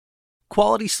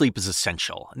Quality sleep is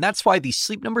essential, and that's why the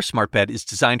Sleep Number Smart Bed is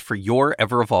designed for your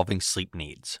ever-evolving sleep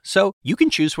needs. So you can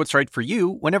choose what's right for you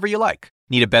whenever you like.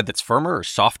 Need a bed that's firmer or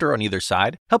softer on either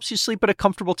side? Helps you sleep at a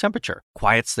comfortable temperature,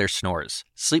 quiets their snores.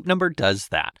 Sleep Number does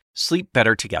that. Sleep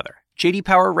better together. J.D.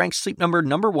 Power ranks Sleep Number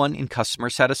 #1 in customer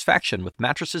satisfaction with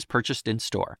mattresses purchased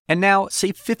in-store. And now,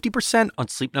 save 50% on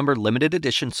Sleep Number limited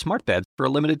edition smart beds for a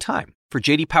limited time. For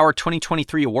J.D. Power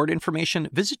 2023 award information,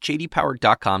 visit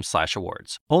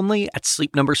jdpower.com/awards. Only at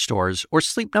Sleep Number stores or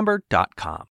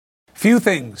sleepnumber.com. Few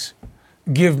things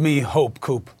give me hope,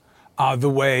 Coop, the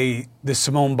way the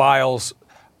Simone Biles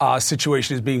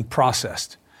situation is being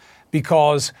processed.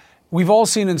 Because we've all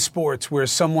seen in sports where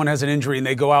someone has an injury and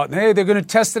they go out and, hey, they're going to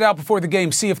test it out before the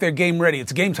game, see if they're game ready.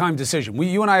 It's a game time decision.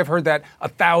 You and I have heard that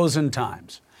 1,000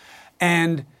 times.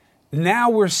 And now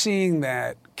we're seeing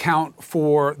that count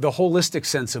for the holistic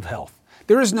sense of health.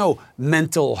 There is no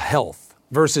mental health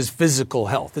versus physical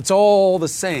health. It's all the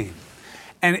same.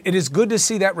 And it is good to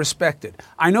see that respected.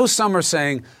 I know some are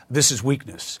saying this is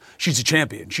weakness. She's a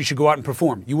champion. She should go out and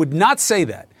perform. You would not say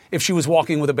that if she was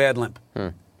walking with a bad limp.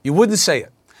 You wouldn't say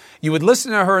it. You would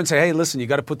listen to her and say, hey, listen, you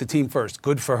got to put the team first.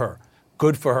 Good for her.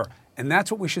 Good for her. And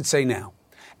that's what we should say now.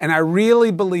 And I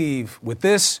really believe with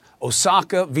this,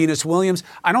 Osaka, Venus Williams,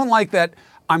 I don't like that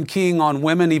I'm keying on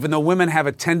women, even though women have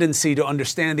a tendency to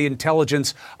understand the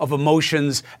intelligence of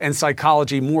emotions and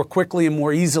psychology more quickly and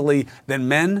more easily than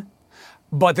men.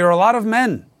 But there are a lot of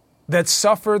men that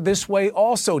suffer this way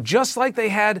also, just like they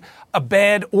had a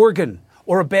bad organ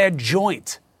or a bad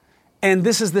joint. And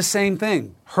this is the same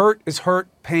thing. Hurt is hurt,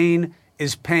 pain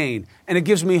is pain. And it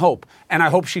gives me hope. And I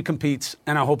hope she competes,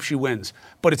 and I hope she wins.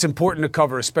 But it's important to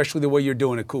cover, especially the way you're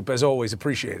doing it, Coop. As always,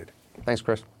 appreciate it. Thanks,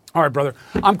 Chris. All right, brother.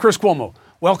 I'm Chris Cuomo.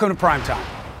 Welcome to Primetime.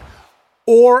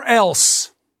 Or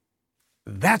else,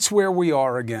 that's where we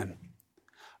are again.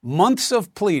 Months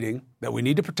of pleading that we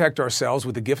need to protect ourselves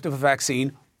with the gift of a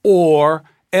vaccine, or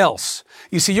else.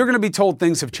 You see, you're going to be told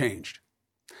things have changed.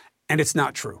 And it's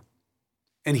not true.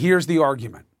 And here's the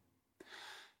argument.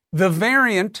 The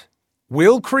variant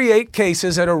will create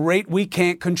cases at a rate we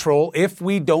can't control if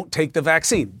we don't take the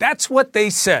vaccine. That's what they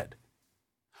said.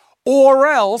 Or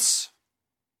else,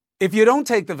 if you don't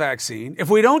take the vaccine,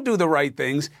 if we don't do the right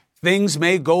things, things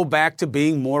may go back to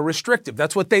being more restrictive.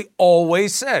 That's what they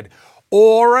always said.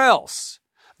 Or else,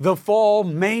 the fall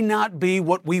may not be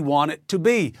what we want it to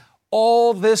be.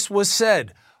 All this was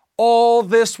said. All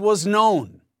this was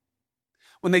known.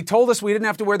 When they told us we didn't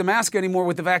have to wear the mask anymore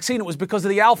with the vaccine, it was because of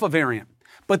the Alpha variant.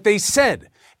 But they said,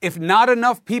 if not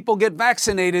enough people get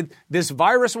vaccinated, this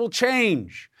virus will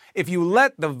change. If you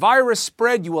let the virus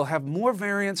spread, you will have more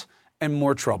variants and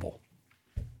more trouble.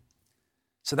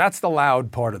 So that's the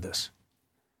loud part of this.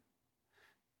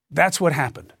 That's what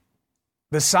happened.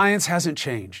 The science hasn't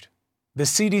changed. The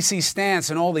CDC stance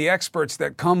and all the experts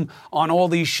that come on all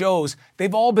these shows,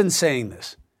 they've all been saying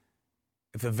this.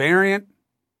 If the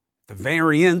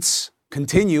variants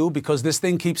continue because this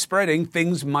thing keeps spreading,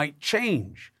 things might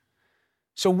change.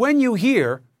 So when you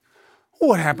hear,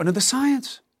 what happened to the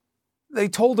science? They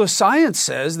told us science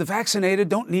says the vaccinated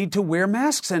don't need to wear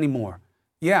masks anymore.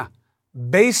 Yeah,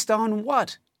 based on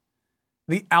what?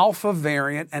 The Alpha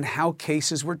variant and how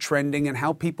cases were trending and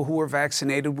how people who were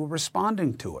vaccinated were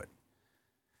responding to it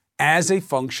as a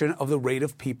function of the rate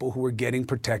of people who were getting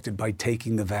protected by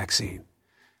taking the vaccine.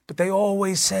 But they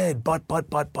always said, but.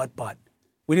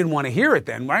 We didn't want to hear it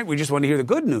then, right? We just wanted to hear the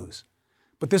good news.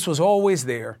 But this was always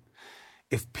there.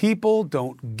 If people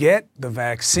don't get the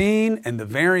vaccine and the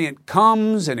variant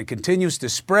comes and it continues to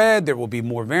spread, there will be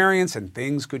more variants and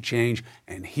things could change.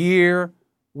 And here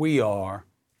we are.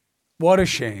 What a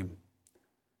shame.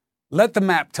 Let the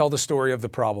map tell the story of the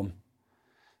problem.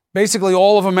 Basically,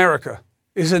 all of America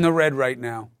is in the red right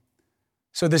now.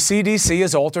 So the CDC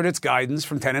has altered its guidance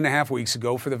from 10 and a half weeks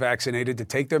ago for the vaccinated to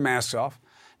take their masks off.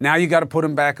 Now you got to put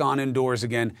them back on indoors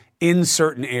again in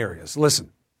certain areas.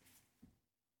 Listen.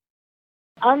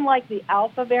 Unlike the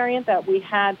Alpha variant that we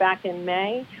had back in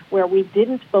May, where we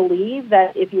didn't believe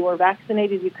that if you were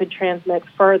vaccinated, you could transmit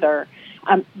further.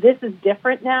 This is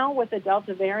different now with the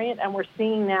Delta variant, and we're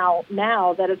seeing now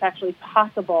that it's actually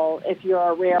possible if you're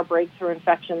a rare breakthrough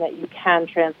infection that you can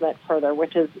transmit further,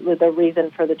 which is the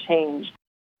reason for the change.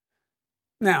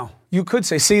 Now, you could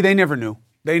say, see, they never knew.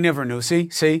 They never knew. See,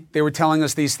 they were telling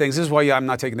us these things. This is why I'm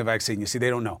not taking the vaccine. You see,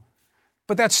 they don't know.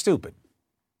 But that's stupid,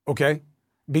 okay?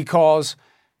 Because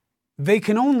they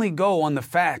can only go on the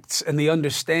facts and the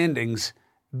understandings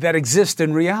that exist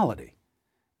in reality.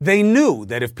 They knew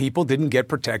that if people didn't get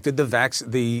protected,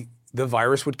 the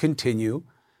virus would continue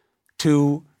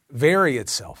to vary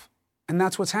itself. And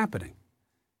that's what's happening.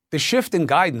 The shift in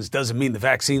guidance doesn't mean the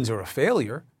vaccines are a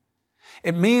failure.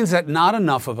 It means that not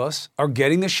enough of us are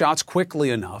getting the shots quickly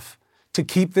enough to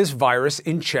keep this virus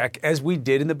in check as we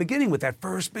did in the beginning with that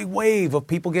first big wave of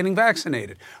people getting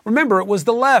vaccinated. Remember, it was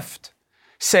the left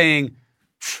saying,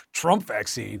 Trump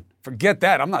vaccine, forget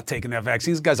that. I'm not taking that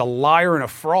vaccine. This guy's a liar and a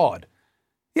fraud.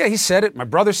 Yeah, he said it. My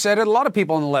brother said it. A lot of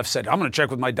people on the left said, I'm going to check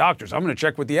with my doctors. I'm going to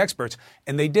check with the experts.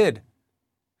 And they did.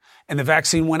 And the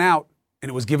vaccine went out and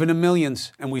it was given to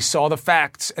millions. And we saw the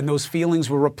facts and those feelings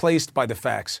were replaced by the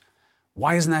facts.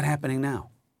 Why isn't that happening now?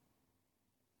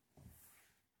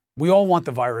 We all want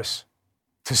the virus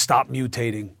to stop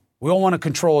mutating. We all want to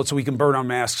control it so we can burn our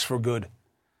masks for good.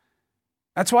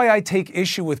 That's why I take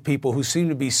issue with people who seem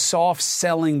to be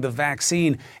soft-selling the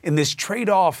vaccine in this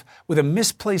trade-off with a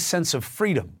misplaced sense of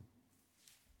freedom.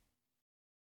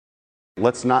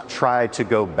 Let's not try to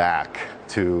go back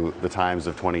to the times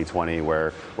of 2020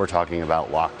 where we're talking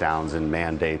about lockdowns and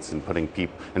mandates and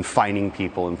fining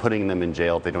people and putting them in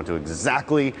jail if they don't do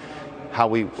exactly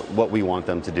what we want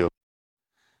them to do.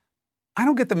 I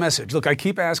don't get the message. Look, I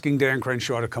keep asking Dan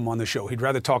Crenshaw to come on the show. He'd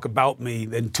rather talk about me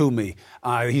than to me.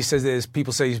 He says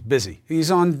people say he's busy.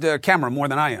 He's on camera more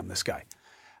than I am, this guy.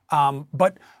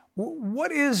 But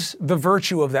what is the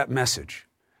virtue of that message?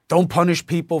 Don't punish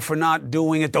people for not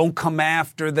doing it. Don't come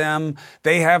after them.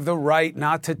 They have the right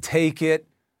not to take it.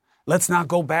 Let's not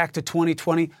go back to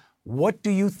 2020. What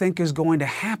do you think is going to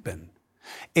happen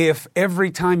if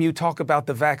every time you talk about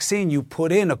the vaccine, you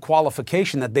put in a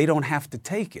qualification that they don't have to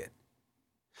take it?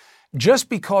 Just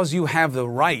because you have the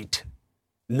right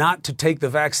not to take the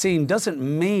vaccine doesn't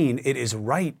mean it is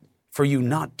right for you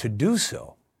not to do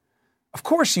so. Of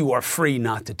course you are free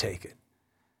not to take it.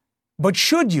 But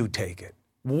should you take it?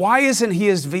 Why isn't he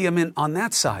as vehement on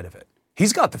that side of it?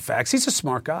 He's got the facts. He's a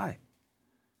smart guy.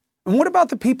 And what about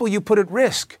the people you put at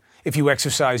risk if you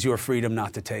exercise your freedom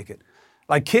not to take it?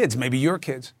 Like kids, maybe your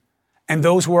kids, and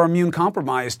those who are immune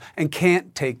compromised and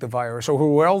can't take the virus, or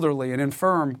who are elderly and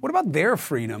infirm. What about their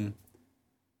freedom?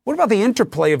 What about the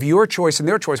interplay of your choice and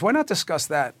their choice? Why not discuss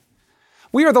that?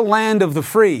 We are the land of the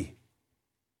free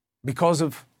because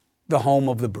of the home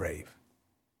of the brave.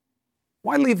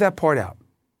 Why leave that part out?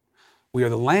 We are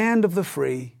the land of the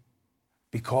free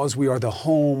because we are the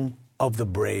home of the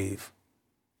brave.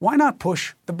 Why not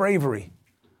push the bravery?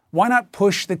 Why not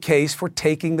push the case for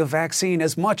taking the vaccine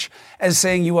as much as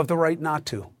saying you have the right not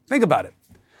to? Think about it.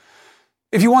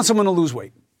 If you want someone to lose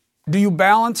weight, do you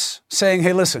balance saying,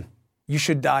 hey, listen, you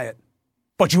should diet,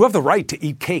 but you have the right to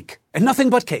eat cake and nothing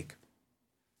but cake?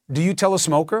 Do you tell a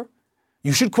smoker,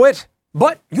 you should quit,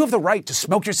 but you have the right to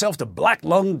smoke yourself to black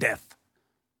lung death?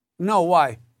 No,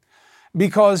 why?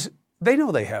 Because they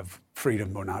know they have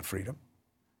freedom or not freedom.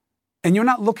 And you're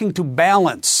not looking to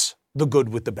balance the good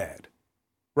with the bad,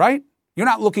 right? You're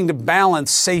not looking to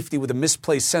balance safety with a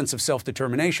misplaced sense of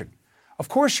self-determination. Of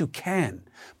course you can,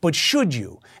 but should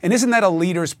you? And isn't that a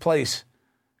leader's place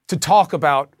to talk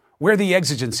about where the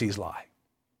exigencies lie?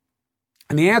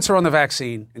 And the answer on the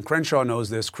vaccine, and Crenshaw knows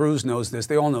this, Cruz knows this,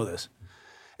 they all know this,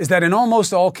 is that in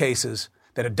almost all cases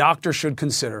that a doctor should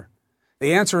consider,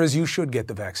 the answer is you should get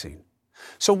the vaccine.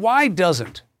 So why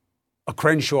doesn't a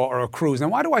Crenshaw or a Cruz, now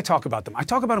why do I talk about them? I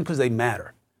talk about them because they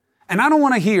matter. And I don't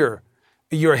want to hear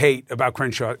your hate about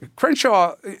Crenshaw.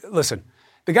 Crenshaw, listen,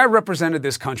 the guy represented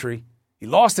this country. He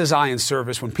lost his eye in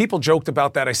service. When people joked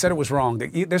about that, I said it was wrong.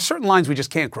 There's certain lines we just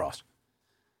can't cross.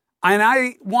 And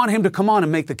I want him to come on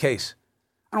and make the case.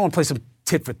 I don't want to play some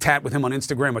tit for tat with him on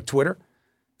Instagram or Twitter.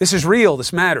 This is real.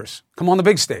 This matters. Come on the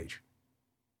big stage.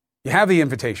 You have the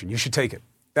invitation. You should take it.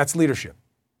 That's leadership.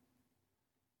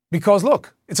 Because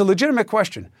look, it's a legitimate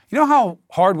question. You know how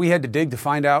hard we had to dig to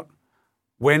find out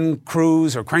when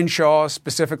Cruz or Crenshaw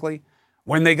specifically,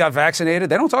 when they got vaccinated?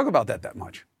 They don't talk about that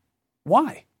much.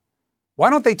 Why? Why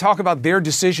don't they talk about their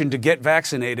decision to get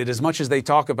vaccinated as much as they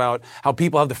talk about how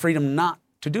people have the freedom not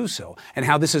to do so and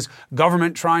how this is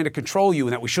government trying to control you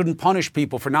and that we shouldn't punish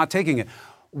people for not taking it?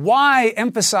 Why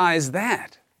emphasize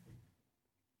that?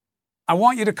 I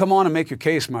want you to come on and make your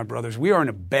case, my brothers. We are in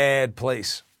a bad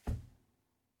place.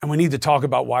 And we need to talk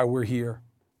about why we're here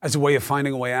as a way of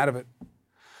finding a way out of it.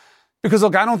 Because,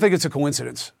 look, I don't think it's a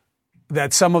coincidence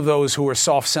that some of those who are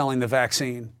soft-selling the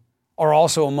vaccine are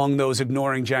also among those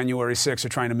ignoring January 6th or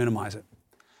trying to minimize it,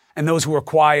 and those who are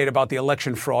quiet about the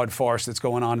election fraud farce that's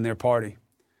going on in their party.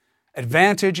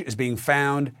 Advantage is being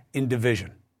found in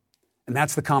division. And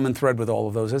that's the common thread with all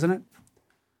of those, isn't it?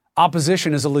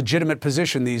 Opposition is a legitimate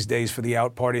position these days for the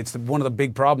out party. It's one of the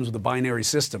big problems with the binary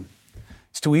system.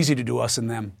 It's too easy to do us and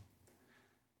them.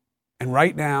 And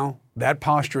right now, that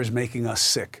posture is making us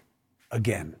sick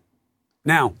again.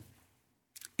 Now,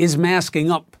 is masking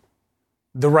up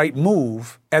the right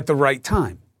move at the right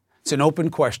time? It's an open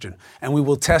question, and we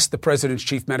will test the president's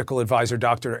chief medical advisor,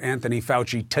 Dr. Anthony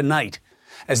Fauci, tonight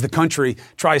as the country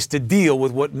tries to deal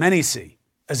with what many see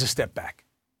as a step back.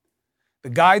 The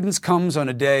guidance comes on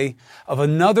a day of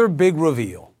another big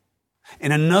reveal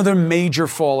and another major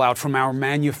fallout from our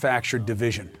manufactured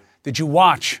division. Did you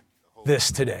watch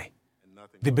this today?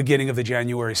 The beginning of the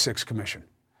January 6th Commission.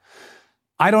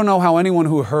 I don't know how anyone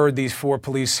who heard these four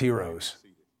police heroes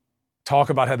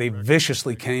talk about how they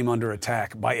viciously came under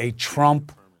attack by a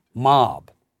Trump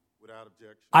mob.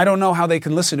 I don't know how they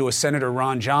can listen to a Senator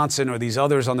Ron Johnson or these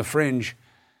others on the fringe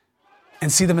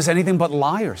and see them as anything but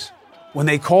liars when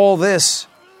they call this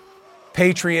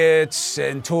patriots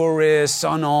and tourists,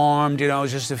 unarmed,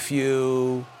 just a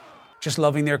few, just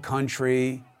loving their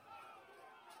country.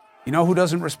 You know who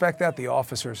doesn't respect that? The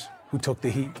officers who took the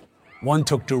heat. One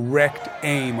took direct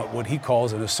aim at what he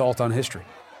calls an assault on history.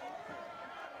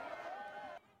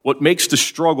 What makes the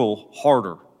struggle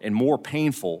harder and more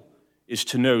painful is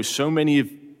to know so many of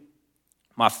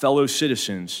my fellow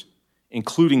citizens,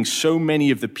 including so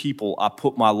many of the people I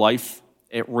put my life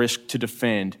at risk to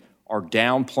defend, are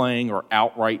downplaying or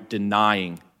outright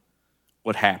denying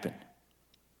what happened.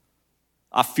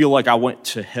 I feel like I went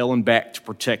to hell and back to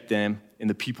protect them and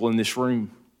the people in this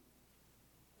room.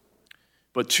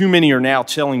 But too many are now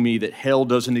telling me that hell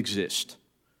doesn't exist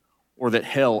or that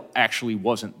hell actually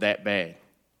wasn't that bad.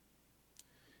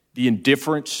 The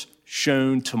indifference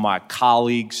shown to my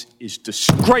colleagues is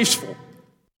disgraceful.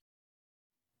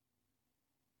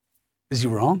 Is he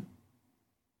wrong?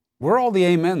 Where are all the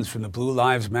amens from the Blue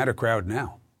Lives Matter crowd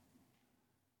now?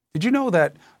 Did you know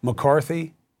that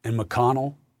McCarthy and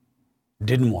McConnell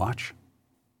didn't watch?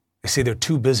 They say they're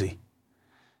too busy.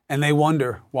 And they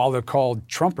wonder, while they're called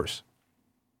Trumpers,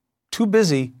 too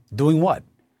busy doing what?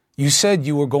 You said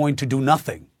you were going to do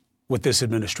nothing with this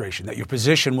administration, that your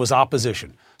position was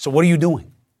opposition. So what are you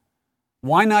doing?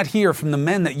 Why not hear from the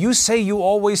men that you say you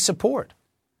always support?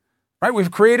 Right?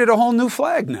 We've created a whole new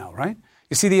flag now, right?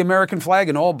 You see the American flag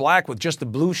in all black with just a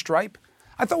blue stripe?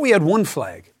 I thought we had one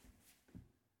flag.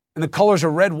 And the colors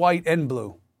are red, white, and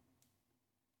blue.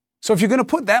 So if you're going to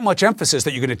put that much emphasis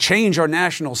that you're going to change our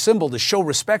national symbol to show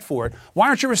respect for it, why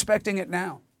aren't you respecting it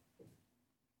now?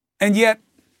 And yet,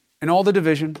 in all the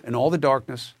division and all the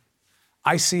darkness,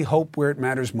 I see hope where it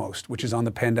matters most, which is on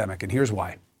the pandemic. And here's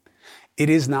why. It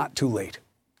is not too late.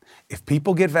 If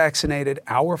people get vaccinated,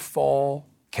 our fall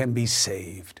can be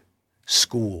saved.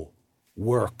 School,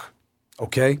 work,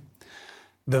 okay?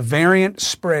 The variant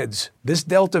spreads. This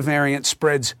Delta variant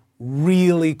spreads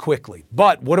really quickly.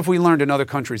 But what have we learned in other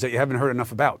countries that you haven't heard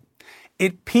enough about?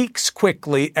 It peaks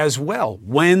quickly as well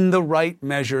when the right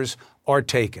measures are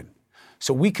taken.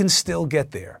 So we can still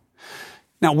get there.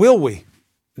 Now, will we?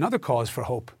 Another cause for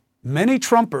hope. Many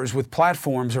Trumpers with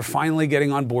platforms are finally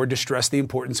getting on board to stress the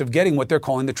importance of getting what they're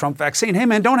calling the Trump vaccine. Hey,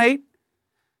 man, don't hate.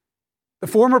 The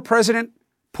former president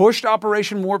pushed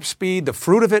Operation Warp Speed. The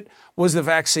fruit of it was the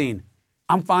vaccine.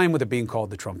 I'm fine with it being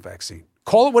called the Trump vaccine.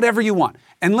 Call it whatever you want.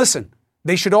 And listen,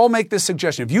 they should all make this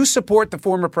suggestion. If you support the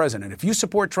former president, if you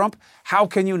support Trump, how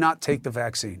can you not take the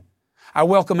vaccine? I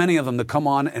welcome any of them to come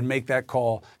on and make that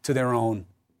call to their own.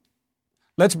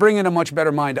 Let's bring in a much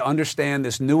better mind to understand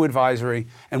this new advisory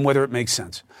and whether it makes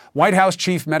sense. White House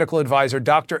Chief Medical Advisor,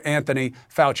 Dr. Anthony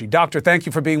Fauci. Doctor, thank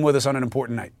you for being with us on an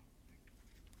important night.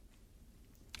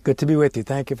 Good to be with you.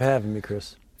 Thank you for having me,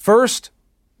 Chris. First,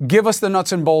 give us the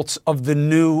nuts and bolts of the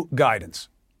new guidance.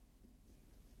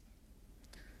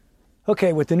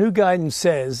 Okay, what the new guidance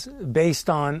says, based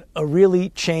on a really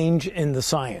change in the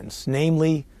science,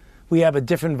 namely, we have a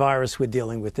different virus we're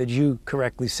dealing with, as you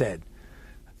correctly said.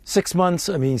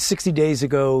 60 days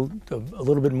ago, a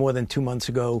little bit more than 2 months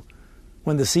ago,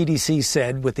 when the CDC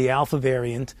said with the Alpha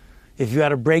variant, if you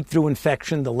had a breakthrough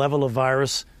infection, the level of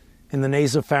virus in the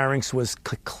nasopharynx was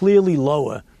clearly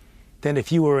lower than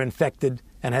if you were infected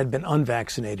and had been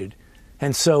unvaccinated.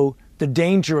 And so the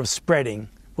danger of spreading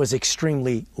was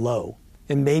extremely low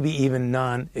and maybe even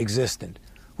non-existent.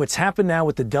 What's happened now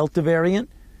with the Delta variant,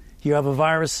 you have a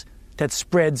virus that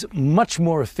spreads much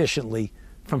more efficiently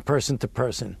from person to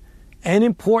person. And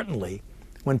importantly,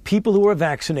 when people who are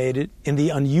vaccinated, in the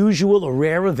unusual or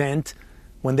rare event,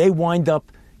 when they wind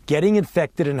up getting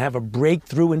infected and have a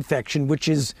breakthrough infection, which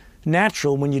is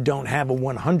natural when you don't have a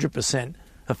 100%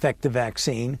 effective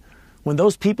vaccine, when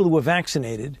those people who were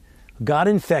vaccinated got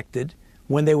infected,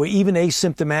 when they were even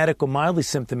asymptomatic or mildly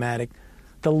symptomatic,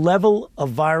 the level of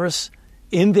virus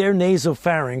in their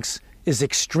nasopharynx is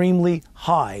extremely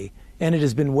high. And it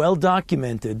has been well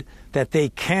documented that they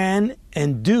can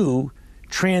and do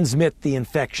transmit the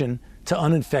infection to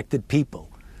uninfected people.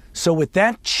 So with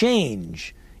that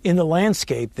change in the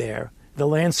landscape there, the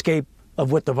landscape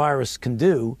of what the virus can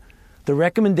do, the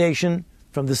recommendation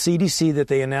from the CDC that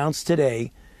they announced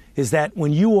today is that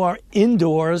when you are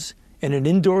indoors in an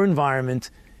indoor environment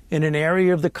in an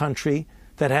area of the country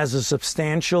that has a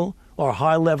substantial or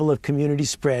high level of community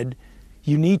spread,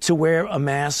 you need to wear a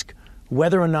mask.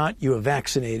 Whether or not you are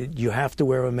vaccinated, you have to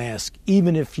wear a mask,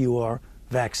 even if you are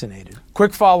vaccinated.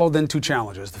 Quick follow, then 2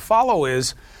 challenges. The follow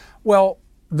is, well,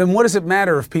 then what does it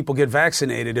matter if people get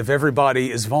vaccinated? If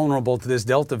everybody is vulnerable to this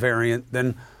Delta variant,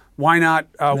 then why not?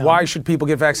 Why should people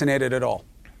get vaccinated at all?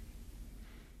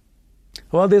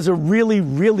 Well, there's a really,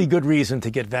 really good reason to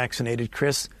get vaccinated,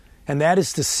 Chris, and that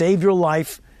is to save your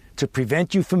life, to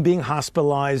prevent you from being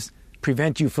hospitalized,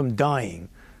 prevent you from dying.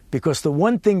 Because the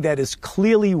one thing that is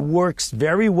clearly works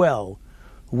very well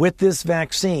with this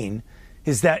vaccine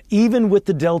is that even with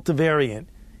the Delta variant,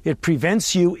 it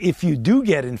prevents you, if you do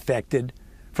get infected,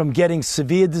 from getting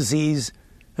severe disease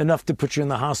enough to put you in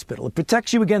the hospital. It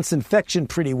protects you against infection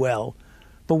pretty well,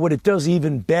 but what it does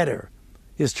even better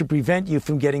is to prevent you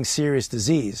from getting serious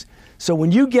disease. So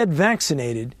when you get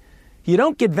vaccinated, you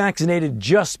don't get vaccinated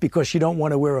just because you don't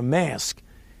want to wear a mask.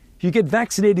 You get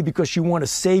vaccinated because you want to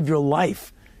save your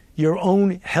life. Your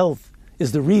own health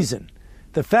is the reason.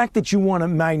 The fact that you want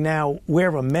to now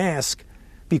wear a mask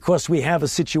because we have a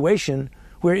situation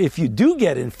where if you do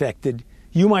get infected,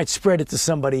 you might spread it to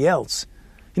somebody else.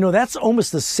 You know, that's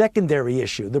almost a secondary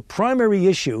issue. The primary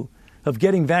issue of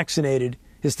getting vaccinated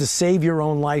is to save your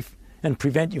own life and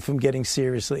prevent you from getting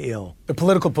seriously ill. The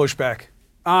political pushback.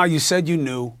 You said you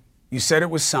knew. You said it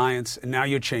was science, and now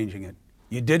you're changing it.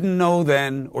 You didn't know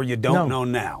then, or you don't know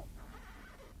now.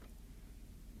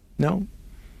 No,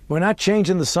 we're not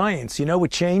changing the science. You know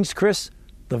what changed, Chris?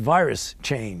 The virus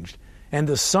changed. And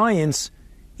the science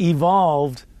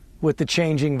evolved with the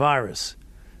changing virus.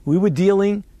 We were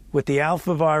dealing with the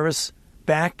alpha virus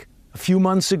back a few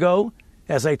months ago.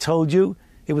 As I told you,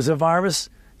 it was a virus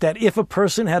that if a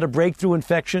person had a breakthrough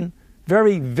infection,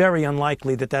 very, very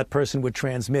unlikely that that person would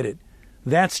transmit it.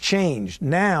 That's changed.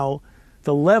 Now,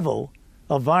 the level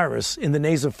of virus in the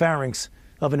nasopharynx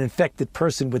of an infected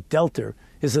person with Delta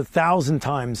is 1,000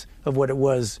 times of what it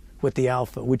was with the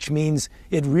alpha, which means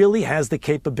it really has the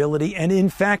capability, and in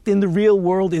fact, in the real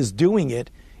world is doing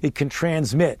it. It can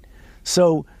transmit.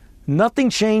 So nothing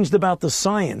changed about the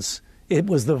science. It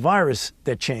was the virus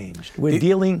that changed. We're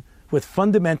dealing with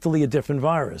fundamentally a different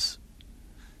virus.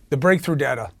 The breakthrough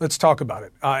data, let's talk about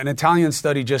it. An Italian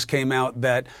study just came out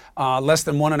that less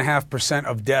than 1.5%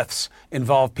 of deaths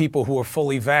involve people who are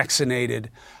fully vaccinated.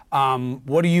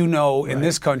 What do you know in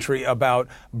this country about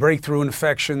breakthrough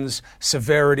infections,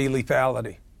 severity,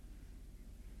 lethality?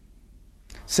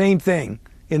 Same thing.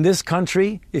 In this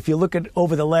country, if you look at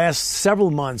over the last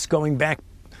several months, going back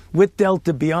with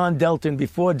Delta, beyond Delta, and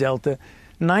before Delta,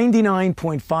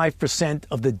 99.5%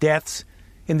 of the deaths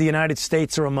in the United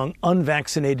States are among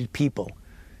unvaccinated people,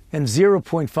 and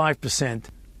 0.5%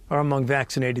 are among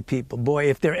vaccinated people. Boy,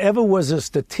 if there ever was a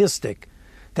statistic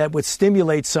that would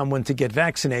stimulate someone to get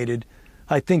vaccinated,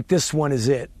 I think this one is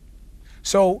it.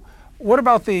 So what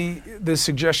about the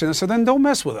suggestion? So then don't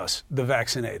mess with us, the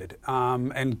vaccinated,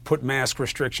 and put mask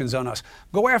restrictions on us.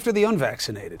 Go after the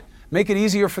unvaccinated. Make it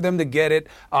easier for them to get it.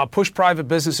 Push private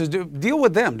businesses. Deal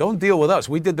with them. Don't deal with us.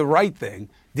 We did the right thing.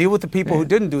 Deal with the people who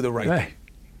didn't do the right thing.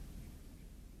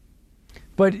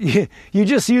 But you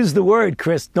just used the word,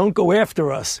 Chris, don't go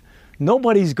after us.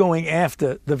 Nobody's going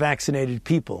after the vaccinated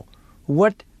people.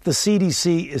 What the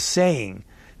CDC is saying,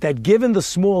 that given the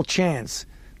small chance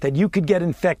that you could get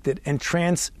infected and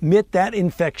transmit that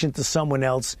infection to someone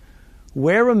else,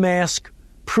 wear a mask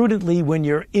prudently when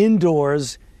you're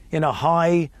indoors in a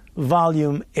high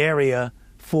volume area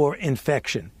for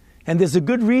infection. And there's a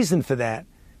good reason for that,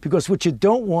 because what you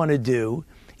don't want to do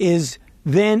is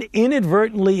then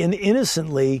inadvertently and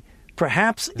innocently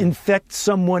perhaps infect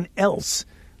someone else.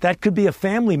 That could be a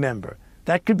family member.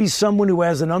 That could be someone who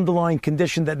has an underlying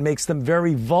condition that makes them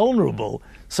very vulnerable,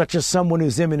 such as someone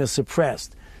who's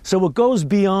immunosuppressed. So it goes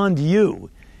beyond you.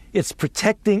 It's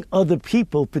protecting other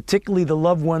people, particularly the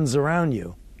loved ones around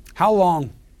you. How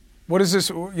long? What is this,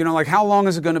 how long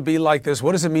is it going to be like this?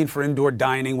 What does it mean for indoor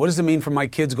dining? What does it mean for my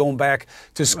kids going back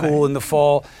to school in the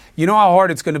fall? You know how hard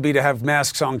it's going to be to have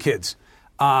masks on kids.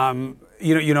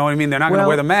 You know what I mean? They're not going to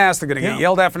wear the mask. They're going to get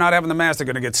yelled at for not having the mask. They're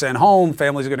going to get sent home.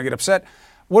 Families are going to get upset.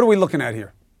 What are we looking at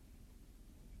here?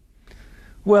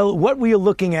 Well, what we are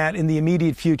looking at in the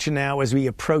immediate future now as we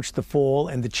approach the fall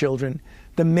and the children,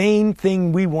 the main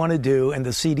thing we want to do, and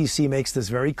the CDC makes this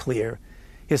very clear,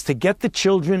 is to get the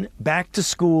children back to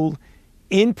school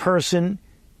in person,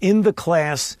 in the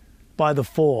class, by the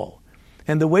fall.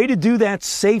 And the way to do that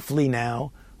safely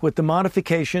now, with the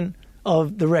modification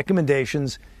of the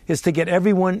recommendations, is to get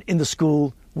everyone in the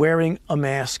school wearing a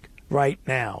mask right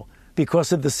now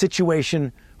because of the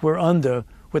situation we're under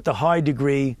with the high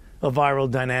degree of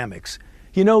viral dynamics.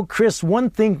 You know, Chris, one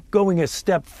thing going a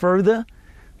step further,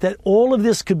 that all of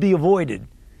this could be avoided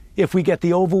if we get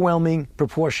the overwhelming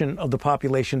proportion of the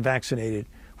population vaccinated.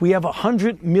 We have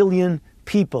 100 million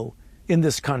people in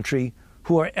this country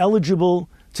who are eligible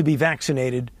to be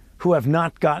vaccinated who have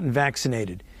not gotten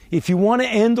vaccinated. If you want to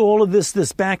end all of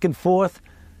this back and forth,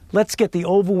 let's get the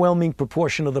overwhelming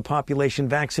proportion of the population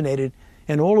vaccinated,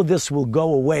 and all of this will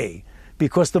go away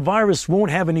because the virus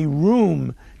won't have any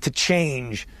room to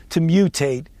change, to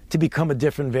mutate, to become a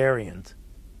different variant.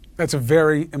 That's a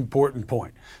very important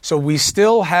point. So we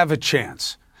still have a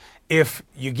chance. If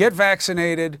you get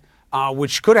vaccinated,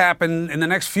 which could happen in the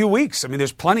next few weeks. I mean,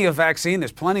 there's plenty of vaccine.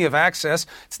 There's plenty of access.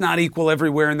 It's not equal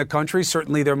everywhere in the country.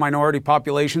 Certainly there are minority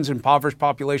populations, impoverished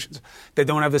populations that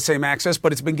don't have the same access,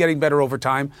 but it's been getting better over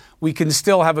time. We can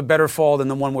still have a better fall than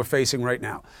the one we're facing right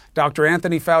now. Dr.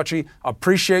 Anthony Fauci,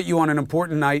 appreciate you on an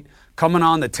important night coming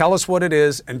on to tell us what it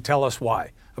is and tell us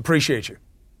why. Appreciate you.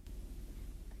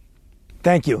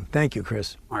 Thank you. Thank you,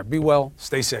 Chris. All right, be well.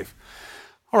 Stay safe.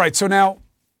 All right, so now,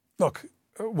 look,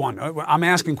 one, I'm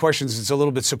asking questions. It's a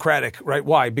little bit Socratic, right?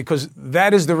 Why? Because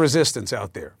that is the resistance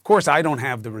out there. Of course, I don't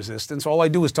have the resistance. All I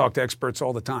do is talk to experts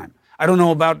all the time. I don't know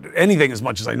about anything as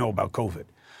much as I know about COVID.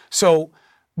 So,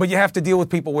 but you have to deal with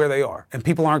people where they are. And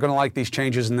people aren't going to like these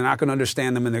changes, and they're not going to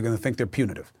understand them, and they're going to think they're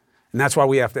punitive. And that's why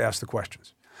we have to ask the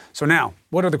questions. So now,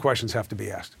 what other questions have to be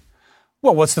asked?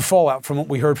 Well, what's the fallout from what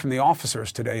we heard from the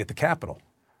officers today at the Capitol?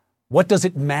 What does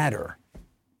it matter?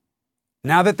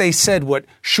 Now that they said what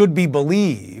should be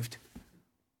believed,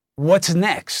 what's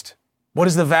next? What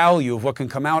is the value of what can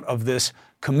come out of this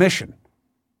commission?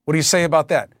 What do you say about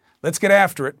that? Let's get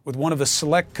after it with one of the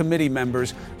select committee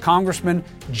members, Congressman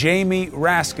Jamie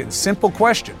Raskin. Simple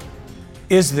question.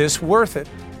 Is this worth it,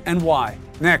 and why?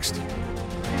 Next.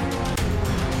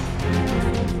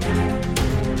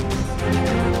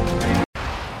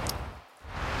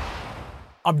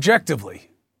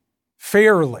 Objectively,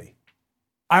 fairly,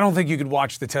 I don't think you could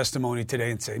watch the testimony today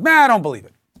and say, I don't believe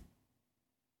it.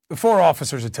 The four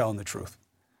officers are telling the truth.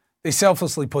 They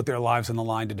selflessly put their lives on the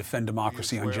line to defend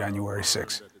democracy on January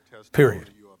 6th.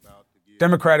 Period.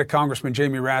 Democratic Congressman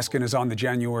Jamie Raskin is on the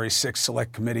January 6th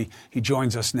Select Committee. He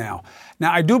joins us now.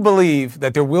 Now, I do believe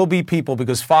that there will be people,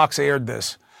 because Fox aired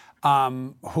this,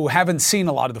 who haven't seen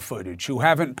a lot of the footage, who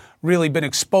haven't really been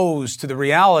exposed to the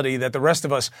reality that the rest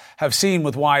of us have seen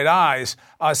with wide eyes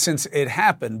since it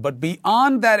happened. But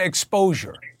beyond that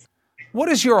exposure, what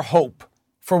is your hope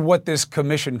for what this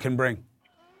commission can bring?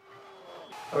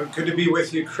 Good to be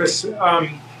with you, Chris.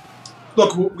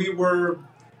 Look, we were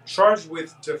charged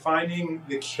with defining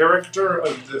the character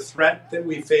of the threat that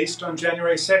we faced on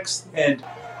January 6th and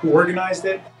who organized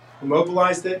it, who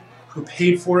mobilized it, who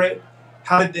paid for it.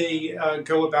 How did they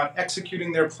go about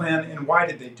executing their plan, and why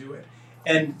did they do it?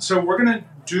 And so we're going to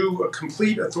do a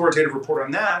complete authoritative report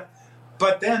on that.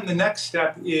 But then the next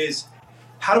step is,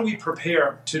 how do we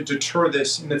prepare to deter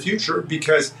this in the future?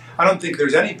 Because I don't think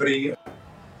there's anybody. Let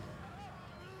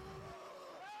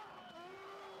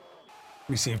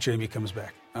me see if Jamie comes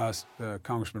back.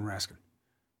 Congressman Raskin.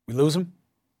 We lose him?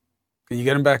 Can you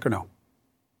get him back or no?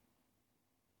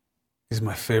 These are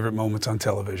my favorite moments on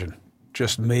television.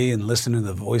 Just me and listening to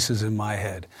the voices in my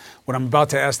head. What I'm about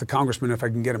to ask the congressman, if I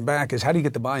can get him back, is how do you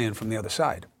get the buy-in from the other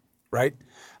side, right?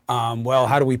 Well,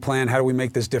 how do we plan? How do we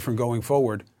make this different going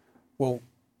forward? Well,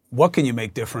 what can you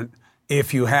make different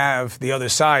if you have the other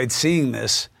side seeing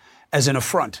this as an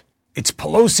affront? It's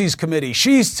Pelosi's committee.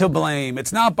 She's to blame.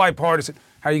 It's not bipartisan.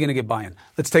 How are you going to get buy-in?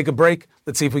 Let's take a break.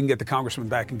 Let's see if we can get the congressman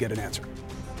back and get an answer.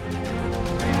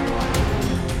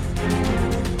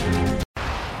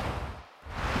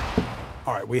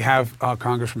 All right, we have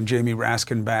Congressman Jamie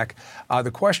Raskin back.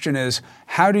 The question is,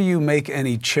 how do you make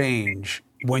any change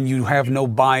when you have no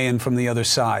buy-in from the other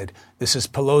side? This is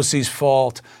Pelosi's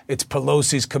fault. It's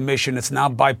Pelosi's commission. It's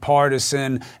not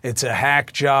bipartisan. It's a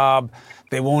hack job.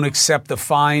 They won't accept the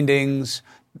findings.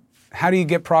 How do you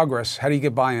get progress? How do you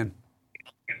get buy-in?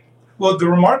 Well, the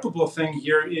remarkable thing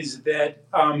here is that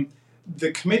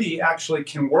the committee actually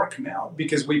can work now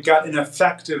because we've got an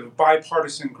effective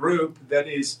bipartisan group that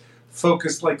is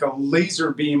focused like a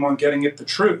laser beam on getting at the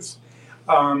truth.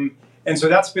 And so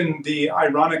that's been the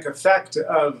ironic effect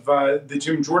of the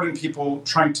Jim Jordan people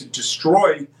trying to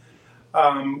destroy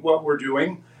what we're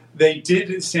doing. They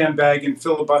did sandbag and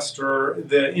filibuster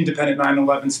the independent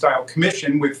 9/11 style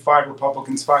commission with 5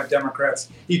 Republicans, 5 Democrats,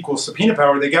 equal subpoena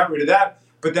power. They got rid of that.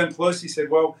 But then Pelosi said,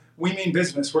 well, we mean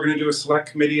business. We're going to do a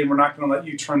select committee, and we're not going to let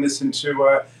you turn this into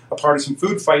a partisan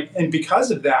food fight. And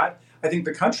because of that, I think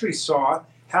the country saw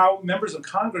how members of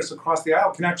Congress across the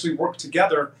aisle can actually work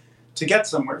together to get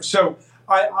somewhere. So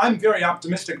I'm very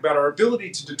optimistic about our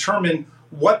ability to determine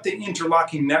what the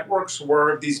interlocking networks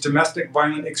were of these domestic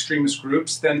violent extremist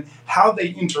groups, then how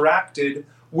they interacted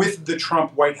with the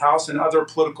Trump White House and other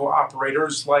political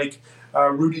operators like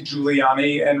Rudy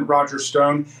Giuliani and Roger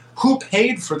Stone, who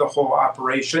paid for the whole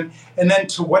operation, and then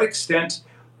to what extent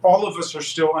all of us are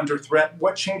still under threat.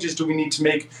 What changes do we need to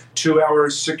make to our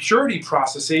security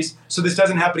processes so this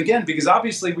doesn't happen again? Because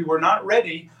obviously we were not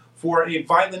ready for a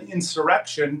violent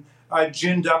insurrection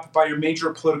ginned up by a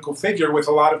major political figure with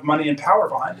a lot of money and power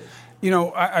behind it. You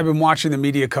know, I've been watching the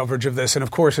media coverage of this, and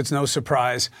of course, it's no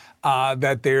surprise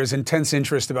that there's intense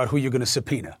interest about who you're going to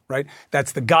subpoena, right?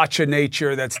 That's the gotcha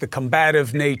nature. That's the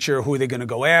combative nature. Who are they going to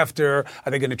go after?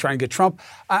 Are they going to try and get Trump?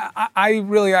 I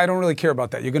don't really care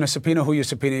about that. You're going to subpoena who you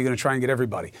subpoena. You're going to try and get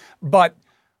everybody. But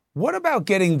what about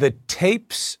getting the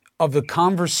tapes of the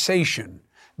conversation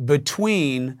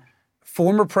between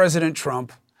former President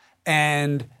Trump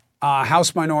and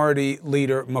House Minority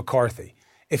Leader McCarthy?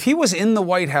 If he was in the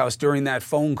White House during that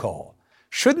phone call,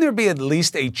 shouldn't there be at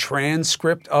least a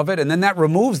transcript of it? And then that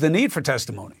removes the need for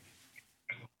testimony.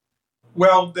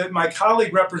 Well, my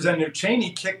colleague, Representative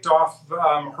Cheney, kicked off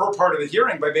her part of the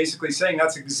hearing by basically saying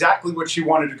that's exactly what she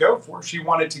wanted to go for. She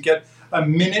wanted to get a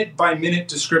minute-by-minute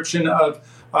description of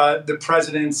the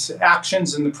president's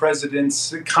actions and the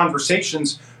president's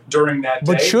conversations during that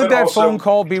day. But should that phone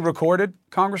call be recorded,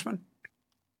 Congressman?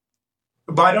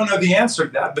 But I don't know the answer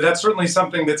to that, but that's certainly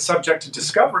something that's subject to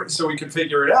discovery, so we can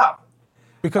figure it out.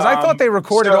 Because I thought they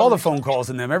recorded all the phone calls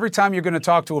in them. Every time you're going to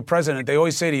talk to a president, they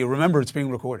always say to you, remember, it's being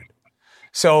recorded.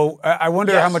 So I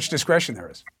wonder how much discretion there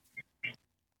is.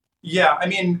 Yeah, I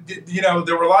mean, you know,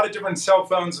 there were a lot of different cell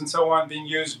phones and so on being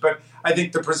used, but I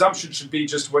think the presumption should be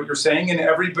just what you're saying, and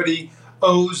everybody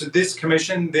owes this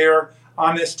commission their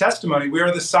honest testimony. We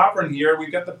are the sovereign here.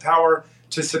 We've got the power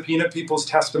to subpoena people's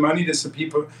testimony, to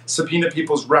subpoena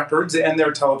people's records and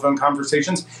their telephone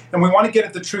conversations. And we want to get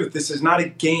at the truth. This is not a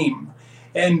game.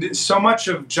 And so much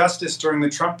of justice during the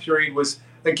Trump period was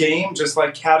a game, just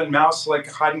like cat and mouse, like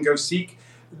hide and go seek.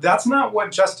 That's not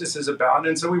what justice is about.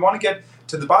 And so we want to get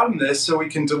to the bottom of this so we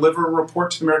can deliver a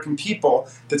report to the American people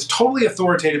that's totally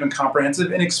authoritative and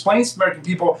comprehensive and explains to the American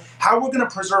people how we're going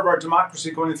to preserve our democracy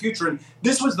going in the future. And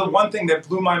this was the one thing that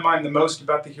blew my mind the most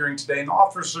about the hearing today. And the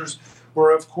officers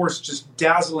were, of course, just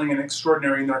dazzling and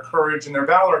extraordinary in their courage and their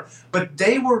valor. But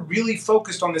they were really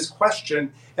focused on this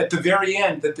question at the very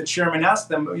end that the chairman asked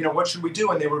them, you know, what should we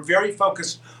do? And they were very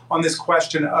focused on this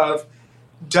question of,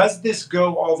 does this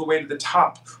go all the way to the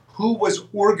top? Who was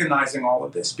organizing all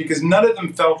of this? Because none of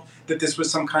them felt that this was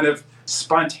some kind of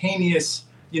spontaneous,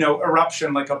 you know,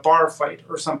 eruption like a bar fight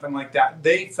or something like that.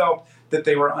 They felt that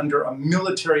they were under a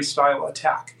military-style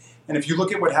attack. And if you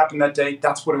look at what happened that day,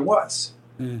 that's what it was.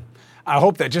 I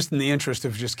hope that just in the interest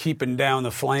of just keeping down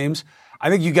the flames, I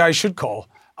think you guys should call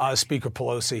Speaker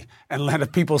Pelosi and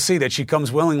let people see that she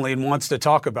comes willingly and wants to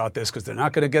talk about this, because they're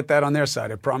not going to get that on their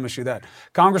side. I promise you that.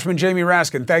 Congressman Jamie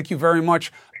Raskin, thank you very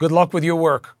much. Good luck with your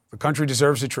work. The country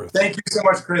deserves the truth. Thank you so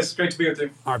much, Chris. Great to be with you.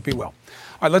 All right, be well.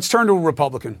 All right, let's turn to a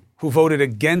Republican who voted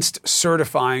against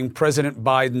certifying President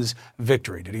Biden's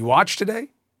victory. Did he watch today?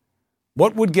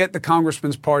 What would get the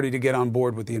congressman's party to get on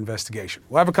board with the investigation?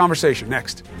 We'll have a conversation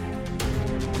next.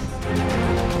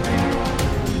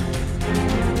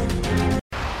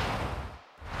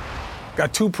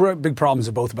 Got two big problems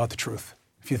that are both about the truth,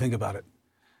 if you think about it.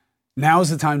 Now is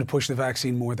the time to push the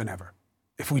vaccine more than ever.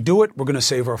 If we do it, we're going to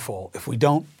save our fall. If we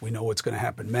don't, we know what's going to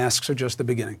happen. Masks are just the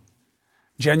beginning.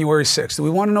 January 6th, do we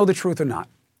want to know the truth or not?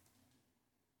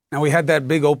 Now, we had that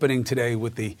big opening today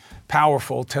with the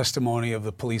powerful testimony of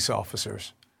the police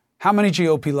officers. How many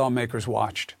GOP lawmakers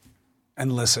watched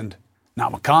and listened?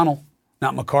 Not McConnell,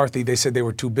 not McCarthy. They said they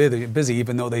were too busy,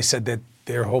 even though they said that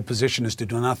their whole position is to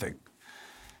do nothing.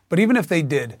 But even if they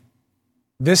did,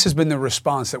 this has been the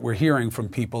response that we're hearing from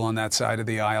people on that side of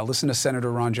the aisle. Listen to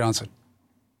Senator Ron Johnson.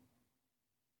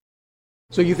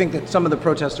 So you think that some of the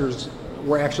protesters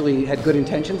had good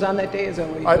intentions on that day? Is that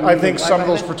what I think some of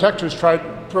those protesters tried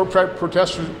to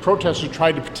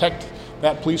protect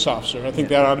that police officer. I think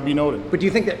that ought to be noted. But do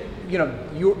you think that, you know,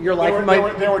 your life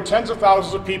might... There were tens of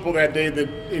thousands of people that day that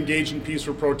engaged in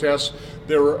peaceful protests.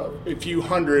 There were a few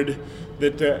hundred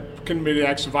that committed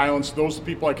acts of violence. Those are the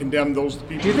people I condemn. Those are the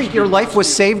people. Do you think your life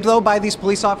was saved, though, by these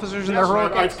police officers and their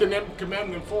heroic acts? I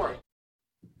commend them for it.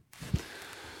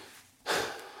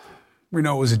 We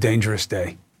know it was a dangerous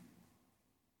day.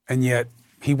 And yet,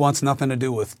 he wants nothing to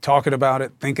do with talking about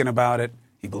it, thinking about it.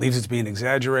 He believes it's being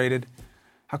exaggerated.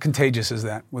 How contagious is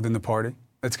that within the party?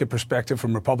 Let's get perspective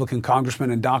from Republican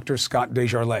Congressman and Dr. Scott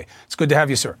Desjardins. It's good to have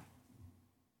you, sir.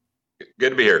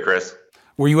 Good to be here, Chris.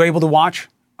 Were you able to watch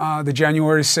the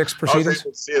January 6th proceedings? I was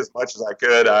able to see as much as I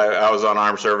could. I was on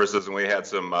Armed Services, and we had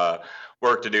some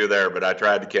work to do there, but I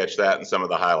tried to catch that and some of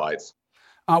the highlights.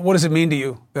 What does it mean to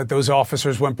you that those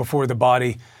officers went before the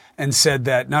body and said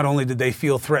that not only did they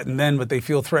feel threatened then, but they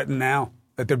feel threatened now,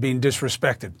 that they're being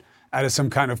disrespected out of some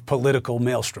kind of political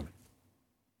maelstrom?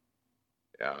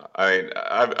 Yeah, I mean,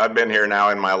 I've been here now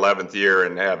in my 11th year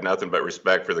and have nothing but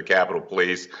respect for the Capitol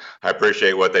Police. I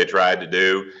appreciate what they tried to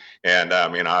do. And I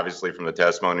mean, obviously from the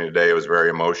testimony today, it was very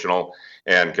emotional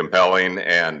and compelling.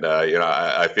 And,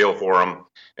 I feel for them.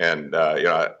 And,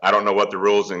 I don't know what the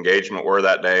rules of engagement were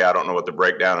that day. I don't know what the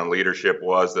breakdown in leadership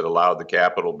was that allowed the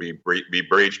Capitol be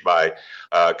breached by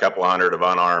a couple hundred of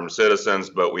unarmed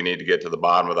citizens. But we need to get to the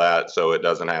bottom of that so it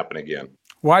doesn't happen again.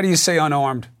 Why do you say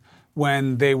unarmed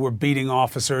when they were beating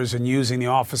officers and using the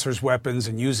officers' weapons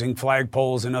and using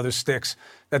flagpoles and other sticks?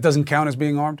 That doesn't count as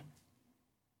being armed?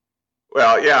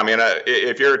 Well, yeah, I mean,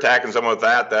 if you're attacking someone with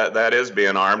that is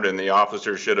being armed, and the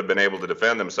officers should have been able to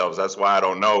defend themselves. That's why I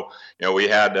don't know. We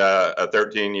had a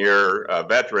 13-year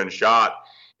veteran shot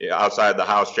outside the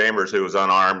House chambers who was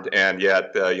unarmed, and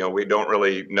yet, we don't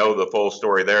really know the full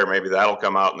story there. Maybe that'll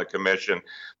come out in the commission.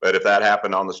 But if that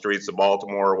happened on the streets of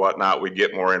Baltimore or whatnot, we'd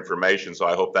get more information. So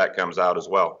I hope that comes out as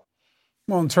well.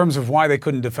 Well, in terms of why they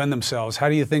couldn't defend themselves, how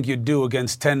do you think you'd do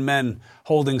against 10 men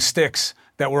holding sticks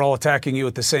that were all attacking you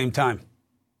at the same time?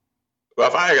 Well,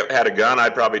 if I had a gun,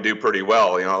 I'd probably do pretty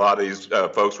well. A lot of these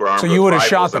folks were armed with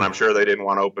rifles, and I'm sure they didn't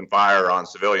want to open fire on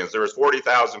civilians. There was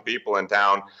 40,000 people in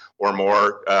town or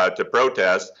more to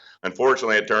protest.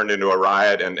 Unfortunately, it turned into a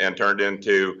riot and turned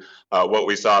into what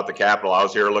we saw at the Capitol. I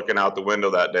was here looking out the window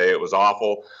that day. It was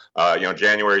awful.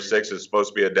 January 6th is supposed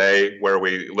to be a day where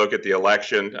we look at the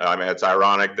election. I mean, it's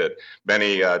ironic that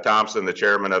Benny Thompson, the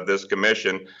chairman of this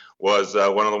commission, was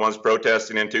one of the ones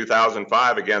protesting in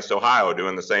 2005 against Ohio,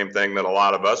 doing the same thing that a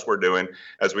lot of us were doing.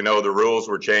 As we know, the rules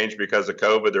were changed because of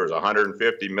COVID. There was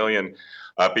 150 million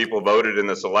people voted in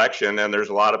this election, and there's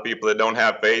a lot of people that don't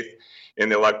have faith in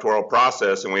the electoral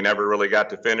process, and we never really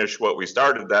got to finish what we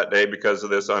started that day because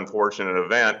of this unfortunate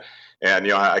event.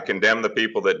 And, I condemn the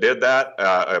people that did that.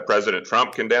 President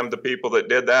Trump condemned the people that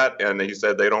did that, and he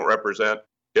said they don't represent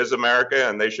his America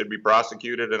and they should be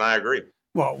prosecuted, and I agree.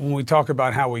 Well, when we talk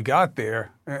about how we got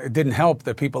there, it didn't help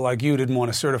that people like you didn't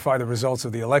want to certify the results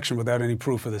of the election without any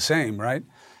proof of the same, right?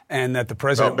 And that the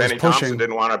president was pushing. Benny Thompson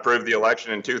didn't want to approve the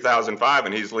election in 2005,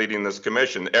 and he's leading this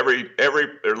commission. Every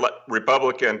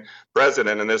Republican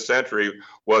president in this century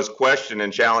was questioned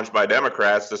and challenged by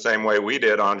Democrats the same way we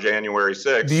did on January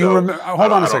 6th. Do you remember?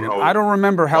 Hold on a second. I don't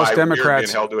remember House Democrats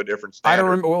being held to a different standard. I don't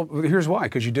remember. Well, here's why: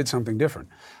 because you did something different.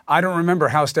 I don't remember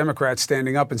House Democrats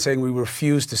standing up and saying we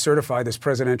refuse to certify this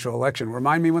presidential election.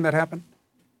 Remind me when that happened.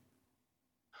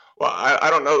 Well, I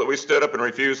don't know that we stood up and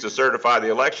refused to certify the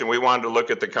election. We wanted to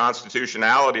look at the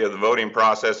constitutionality of the voting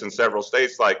process in several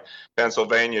states like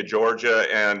Pennsylvania, Georgia,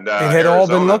 and it had Arizona. all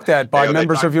been looked at by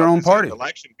members of your own party. The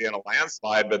election being a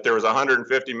landslide, but there was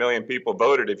 150 million people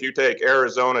voted. If you take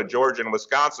Arizona, Georgia, and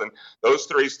Wisconsin, those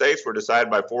three states were decided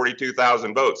by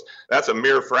 42,000 votes. That's a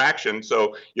mere fraction,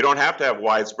 so you don't have to have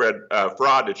widespread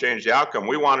fraud to change the outcome.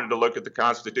 We wanted to look at the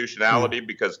constitutionality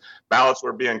because ballots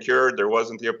were being cured. There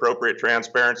wasn't the appropriate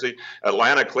transparency.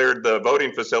 Atlanta cleared the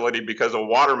voting facility because of a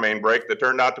water main break that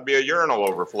turned out to be a urinal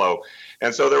overflow.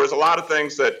 And so there was a lot of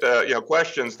things that,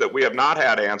 questions that we have not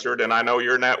had answered. And I know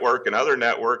your network and other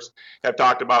networks have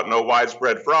talked about no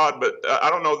widespread fraud, but I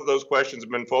don't know that those questions have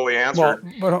been fully answered.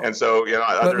 And so, there's a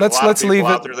lot of people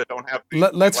out there that don't have the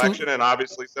election, and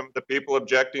obviously some of the people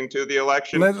objecting to the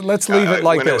election. Let's leave it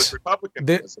like this. Republican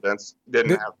presidents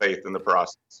didn't have faith in the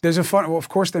process. Well, of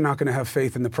course they're not going to have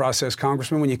faith in the process,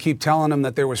 Congressman, when you keep telling them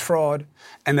that there was fraud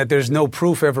and that there's no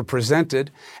proof ever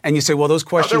presented, and you say, well, those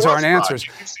questions aren't answered.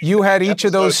 You had each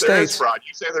of those states. Fraud.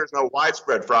 You say there's no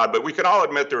widespread fraud, but we can all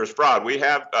admit there was fraud. We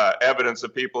have evidence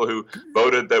of people who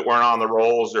voted that weren't on the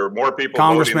rolls, or more people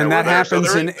Congressman, voting that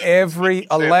happens in every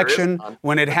election.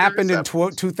 When it happened in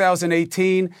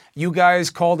 2018, you guys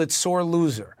called it sore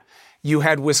loser. You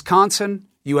had Wisconsin,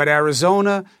 you had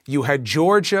Arizona, you had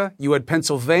Georgia, you had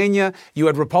Pennsylvania, you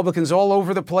had Republicans all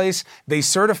over the place. They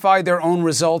certified their own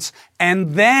results,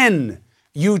 and then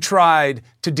you tried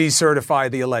to decertify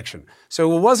the election.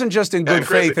 So it wasn't just in good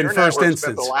faith in first instance.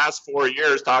 Spent the last 4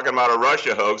 years talking about a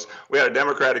Russia hoax. We had a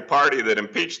Democratic Party that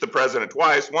impeached the president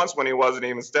twice, once when he wasn't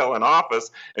even still in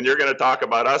office. And you're going to talk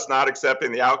about us not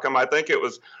accepting the outcome. I think it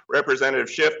was Representative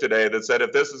Schiff today that said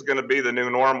if this is going to be the new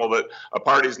normal, that a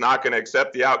party's not going to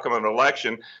accept the outcome of an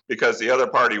election because the other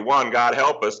party won, God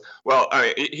help us. Well,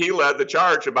 I mean, he led the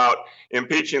charge about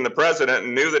impeaching the president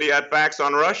and knew that he had facts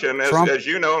on Russia. And as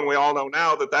you know, and we all know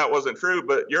now, that wasn't true.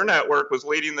 But your network was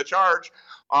leading the charge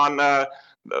on that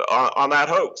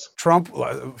hoax. Trump,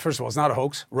 first of all, it's not a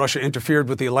hoax. Russia interfered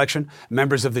with the election.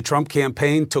 Members of the Trump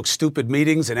campaign took stupid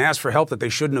meetings and asked for help that they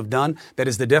shouldn't have done. That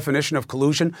is the definition of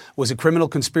collusion. Was it criminal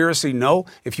conspiracy? No.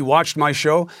 If you watched my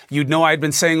show, you'd know I'd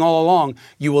been saying all along,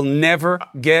 you will never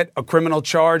get a criminal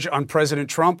charge on President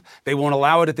Trump. They won't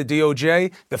allow it at the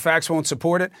DOJ. The facts won't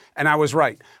support it. And I was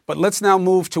right. But let's now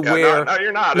move to where... No,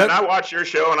 you're not. And I watch your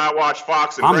show and I watch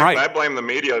Fox. And I blame the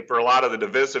media for a lot of the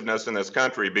divisiveness in this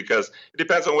country because it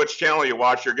depends on which channel you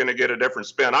watch. You're going to get a different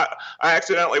spin. I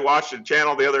accidentally watched a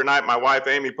channel the other night my wife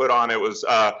Amy put on. It was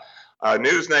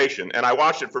News Nation. And I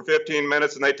watched it for 15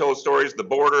 minutes and they told stories of the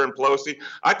border and Pelosi.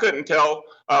 I couldn't tell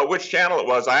which channel it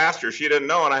was. I asked her. She didn't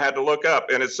know and I had to look up.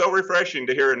 And it's so refreshing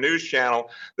to hear a news channel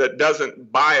that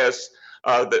doesn't bias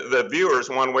the viewers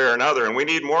one way or another. And we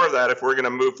need more of that if we're going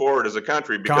to move forward as a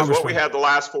country, because what we had the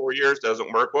last 4 years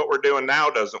doesn't work. What we're doing now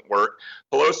doesn't work.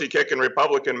 Pelosi kicking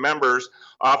Republican members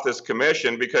off this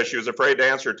commission because she was afraid to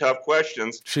answer tough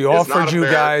questions. She offered you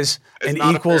guys an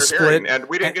equal split. And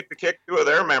we didn't get to kick two of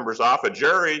their members off. A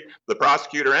jury, the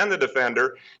prosecutor and the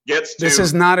defender, gets to This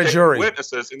is not a jury.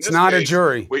 Witnesses. It's not a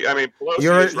jury.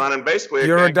 Pelosi is running basically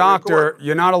You're a doctor.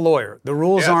 You're not a lawyer. The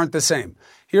rules aren't the same.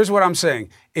 Here's what I'm saying.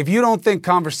 If you don't think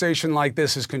conversation like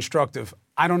this is constructive,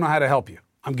 I don't know how to help you.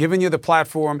 I'm giving you the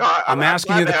platform. I'm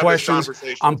asking you the questions.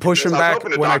 I'm pushing back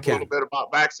when I can. A little bit about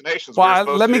vaccinations.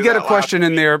 Well, let me get a question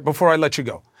in there before I let you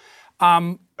go.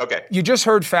 Okay. You just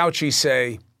heard Fauci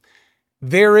say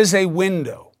there is a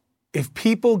window. If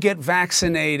people get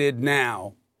vaccinated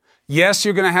now, yes,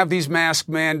 you're going to have these mask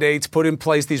mandates put in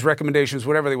place, these recommendations,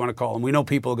 whatever they want to call them. We know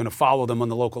people are going to follow them on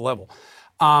the local level.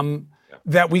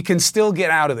 That we can still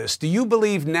get out of this. Do you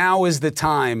believe now is the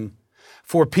time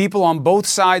for people on both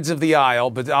sides of the aisle,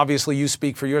 but obviously you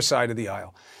speak for your side of the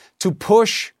aisle, to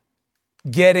push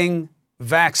getting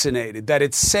vaccinated, that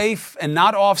it's safe and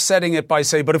not offsetting it by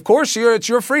saying, but of course it's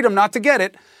your freedom not to get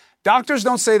it. Doctors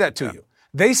don't say that to you.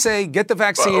 They say get the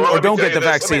vaccine or don't get the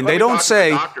vaccine. They don't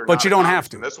say, but you don't have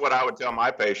to. That's what I would tell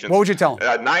my patients. What would you tell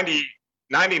them?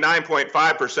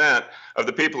 99.5% of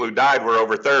the people who died were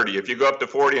over 30. If you go up to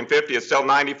 40 and 50, it's still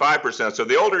 95%. So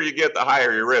the older you get, the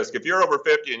higher your risk. If you're over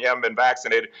 50 and you haven't been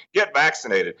vaccinated, get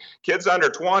vaccinated. Kids under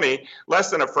 20,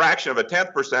 less than a fraction of a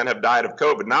 10% have died of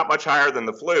COVID, not much higher than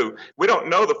the flu. We don't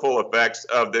know the full effects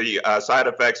of the side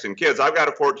effects in kids. I've got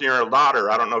a 14-year-old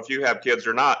daughter. I don't know if you have kids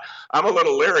or not. I'm a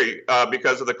little leery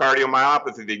because of the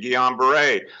cardiomyopathy, the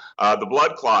Guillain-Barré, the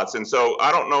blood clots. And so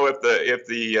I don't know if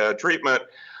the treatment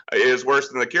is worse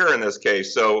than the cure in this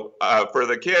case. So for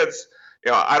the kids,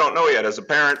 I don't know yet. As a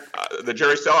parent, the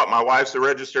jury's still out. My wife's a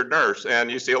registered nurse,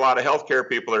 and you see a lot of healthcare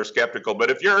people that are skeptical.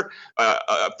 But if you're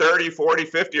 30, 40,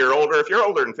 50 or older, if you're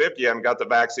older than 50, you haven't got the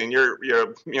vaccine, you're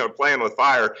playing with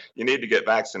fire. You need to get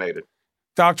vaccinated.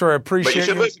 Doctor, I appreciate But you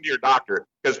should listen to your doctor,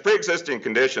 because pre-existing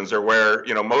conditions are where,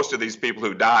 most of these people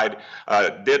who died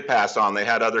did pass on. They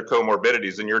had other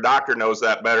comorbidities, and your doctor knows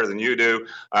that better than you do.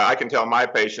 I can tell my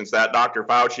patients that. Dr.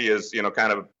 Fauci is,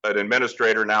 kind of an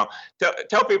administrator now.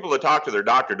 Tell people to talk to their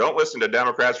doctor. Don't listen to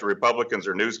Democrats or Republicans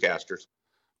or newscasters.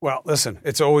 Well, listen,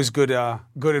 it's always good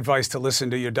advice to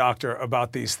listen to your doctor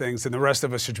about these things, and the rest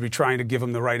of us should be trying to give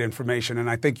them the right information, and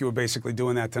I think you were basically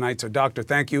doing that tonight. So, doctor,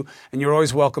 thank you, and you're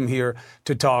always welcome here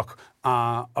to talk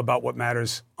about what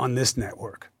matters on this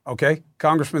network, okay?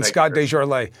 Congressman Scott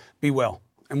Desjardins, be well,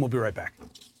 and we'll be right back.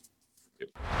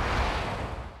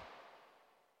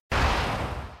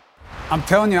 I'm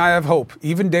telling you, I have hope.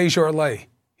 Even Desjardins.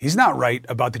 He's not right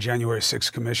about the January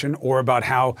 6th commission or about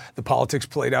how the politics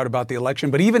played out about the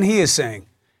election, but even he is saying,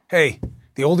 hey,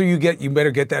 the older you get, you better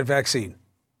get that vaccine.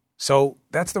 So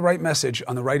that's the right message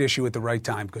on the right issue at the right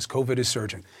time, because COVID is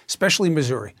surging, especially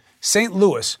Missouri. St.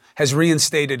 Louis has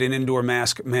reinstated an indoor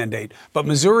mask mandate, but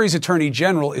Missouri's attorney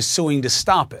general is suing to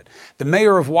stop it. The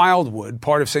mayor of Wildwood,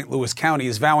 part of St. Louis County,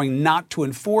 is vowing not to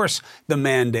enforce the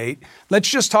mandate. Let's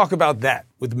just talk about that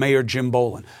with Mayor Jim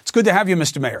Bolin. It's good to have you,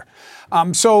 Mr. Mayor.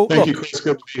 Thank you, Chris.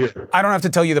 Good to be here. I don't have to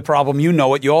tell you the problem. You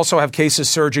know it. You also have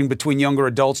cases surging between younger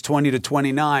adults, 20 to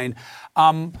 29.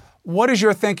 What is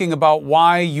your thinking about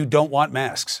why you don't want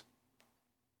masks?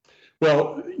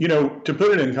 Well, to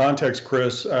put it in context,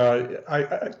 Chris,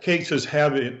 cases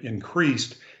have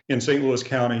increased in St. Louis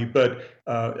County, but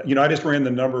I just ran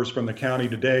the numbers from the county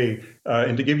today,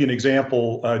 and to give you an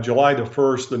example, July the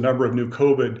 1st, the number of new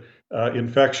COVID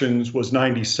infections was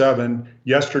 97.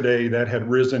 Yesterday, that had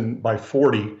risen by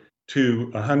 40 to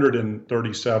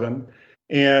 137,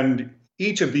 and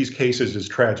each of these cases is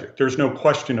tragic. There's no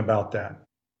question about that.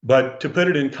 But to put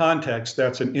it in context,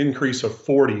 that's an increase of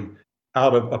 40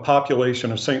 out of a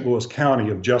population of St. Louis County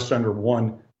of just under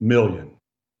 1 million.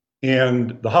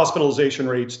 And the hospitalization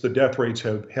rates, the death rates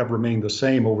have remained the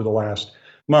same over the last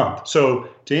month. So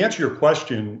to answer your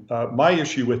question, my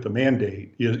issue with the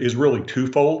mandate is really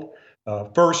twofold.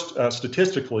 First,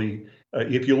 statistically,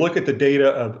 if you look at the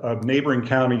data of neighboring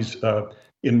counties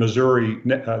in Missouri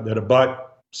that abut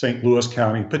St. Louis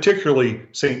County, particularly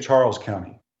St. Charles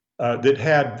County, that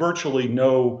had virtually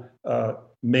no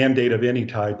mandate of any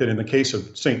type, and in the case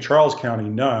of St. Charles County,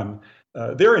 none,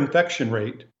 their infection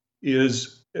rate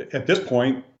is, at this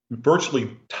point,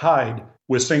 virtually tied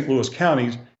with St. Louis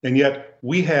County's, and yet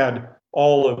we had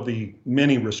all of the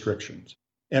many restrictions.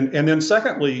 And then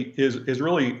secondly is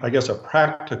really, I guess, a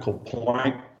practical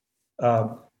point.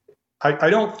 I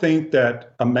don't think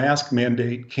that a mask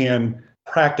mandate can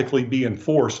practically be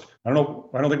enforced. I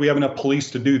don't think we have enough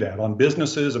police to do that on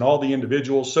businesses and all the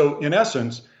individuals. So in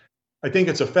essence, I think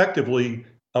it's effectively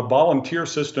a volunteer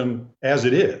system as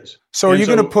it is. So are you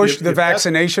going to push the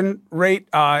vaccination rate,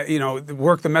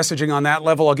 work the messaging on that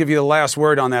level? I'll give you the last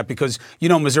word on that because,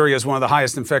 Missouri has one of the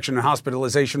highest infection and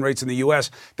hospitalization rates in the U.S.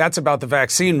 That's about the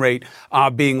vaccine rate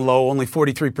being low, only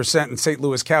 43% in St.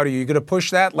 Louis County. Are you going to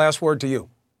push that? Last word to you.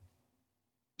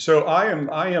 So I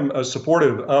am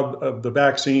supportive of the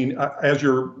vaccine. As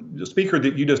your speaker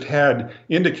that you just had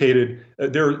indicated,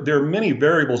 there are many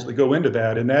variables that go into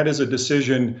that, and that is a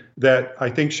decision that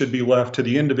I think should be left to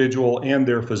the individual and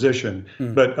their physician.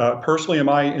 But personally, am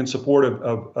I in support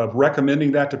of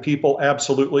recommending that to people?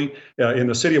 Absolutely. In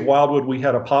the city of Wildwood, we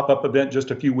had a pop-up event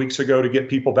just a few weeks ago to get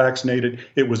people vaccinated.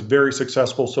 It was very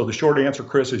successful. So the short answer,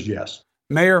 Chris, is yes.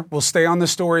 Mayor, we'll stay on the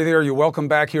story there. You're welcome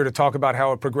back here to talk about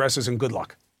how it progresses, and good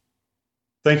luck.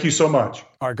 Thank you so much.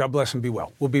 All right, God bless and be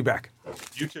well. We'll be back.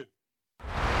 You too.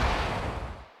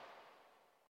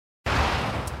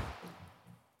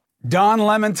 Don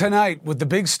Lemon tonight with the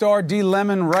big star D.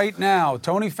 Lemon right now.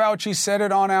 Tony Fauci said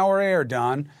it on our air,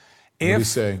 Don. What did he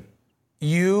say?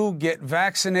 You get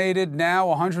vaccinated now,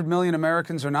 100 million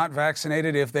Americans are not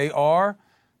vaccinated. If they are,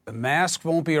 the mask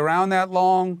won't be around that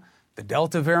long. The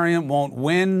Delta variant won't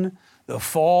win. The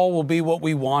fall will be what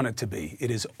we want it to be.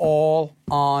 It is all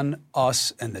on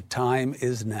us, and the time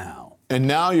is now. And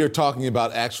now you're talking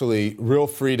about actually real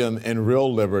freedom and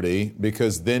real liberty,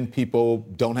 because then people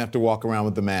don't have to walk around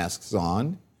with the masks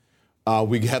on.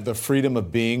 We have the freedom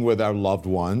of being with our loved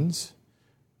ones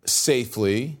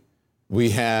safely. We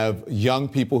have young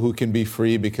people who can be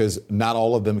free because not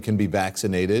all of them can be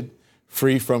vaccinated,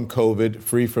 free from COVID,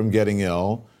 free from getting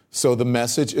ill. So the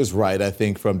message is right, I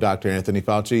think, from Dr. Anthony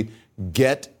Fauci.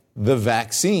 Get the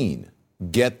vaccine.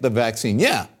 Get the vaccine.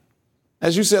 Yeah,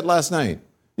 as you said last night,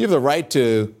 you have the right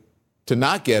to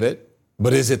not get it,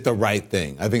 but is it the right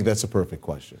thing? I think that's a perfect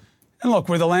question. And look,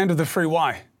 we're the land of the free.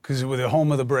 Why? Because we're the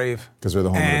home of the brave. Because we're the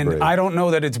home of the brave. And I don't know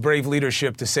that it's brave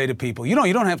leadership to say to people, you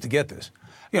don't have to get this.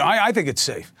 I think it's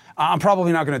safe. I'm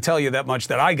probably not going to tell you that much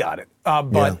that I got it.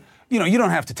 But you don't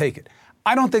have to take it.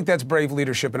 I don't think that's brave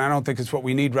leadership, and I don't think it's what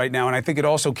we need right now. And I think it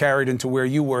also carried into where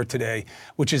you were today,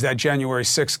 which is that January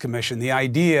 6th commission. The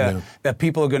idea that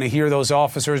people are going to hear those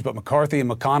officers, but McCarthy and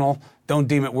McConnell don't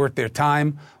deem it worth their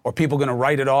time, or people are going to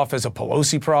write it off as a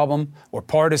Pelosi problem or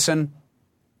partisan.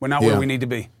 We're not where we need to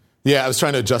be. Yeah, I was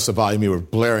trying to adjust the volume. You were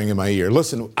blaring in my ear.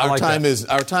 Listen, our time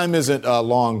isn't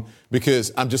long,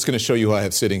 because I'm just going to show you who I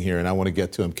have sitting here, and I want to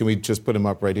get to him. Can we just put him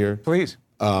up right here? Please.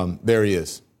 There he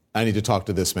is. I need to talk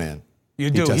to this man. You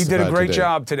do. He did a great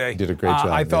job today. He did a great job.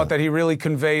 I thought that he really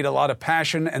conveyed a lot of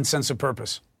passion and sense of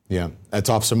purpose. Yeah, that's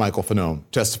Officer Michael Fanome,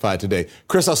 testified today.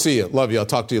 Chris, I'll see you. Love you. I'll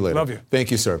talk to you later. Love you. Thank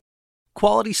you, sir.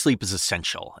 Quality sleep is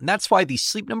essential, and that's why the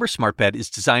Sleep Number Smart Bed is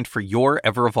designed for your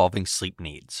ever-evolving sleep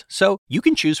needs. So you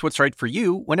can choose what's right for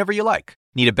you whenever you like.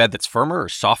 Need a bed that's firmer or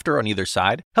softer on either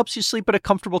side? Helps you sleep at a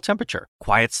comfortable temperature.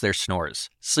 Quiets their snores.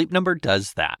 Sleep Number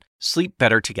does that. Sleep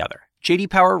better together. J.D.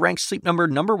 Power ranks Sleep Number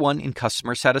 #1 in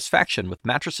customer satisfaction with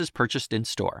mattresses purchased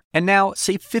in-store. And now,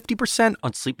 save 50%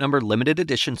 on Sleep Number limited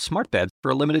edition smart beds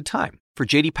for a limited time. For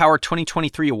J.D. Power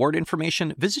 2023 award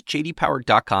information, visit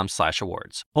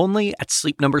jdpower.com/awards. Only at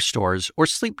Sleep Number stores or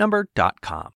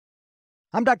sleepnumber.com.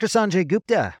 I'm Dr. Sanjay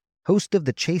Gupta, host of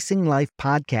the Chasing Life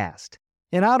podcast.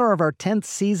 In honor of our 10th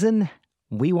season,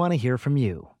 we want to hear from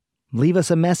you. Leave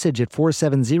us a message at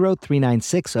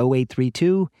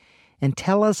 470-396-0832 and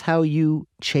tell us how you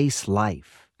chase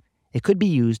life. It could be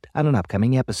used on an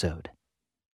upcoming episode.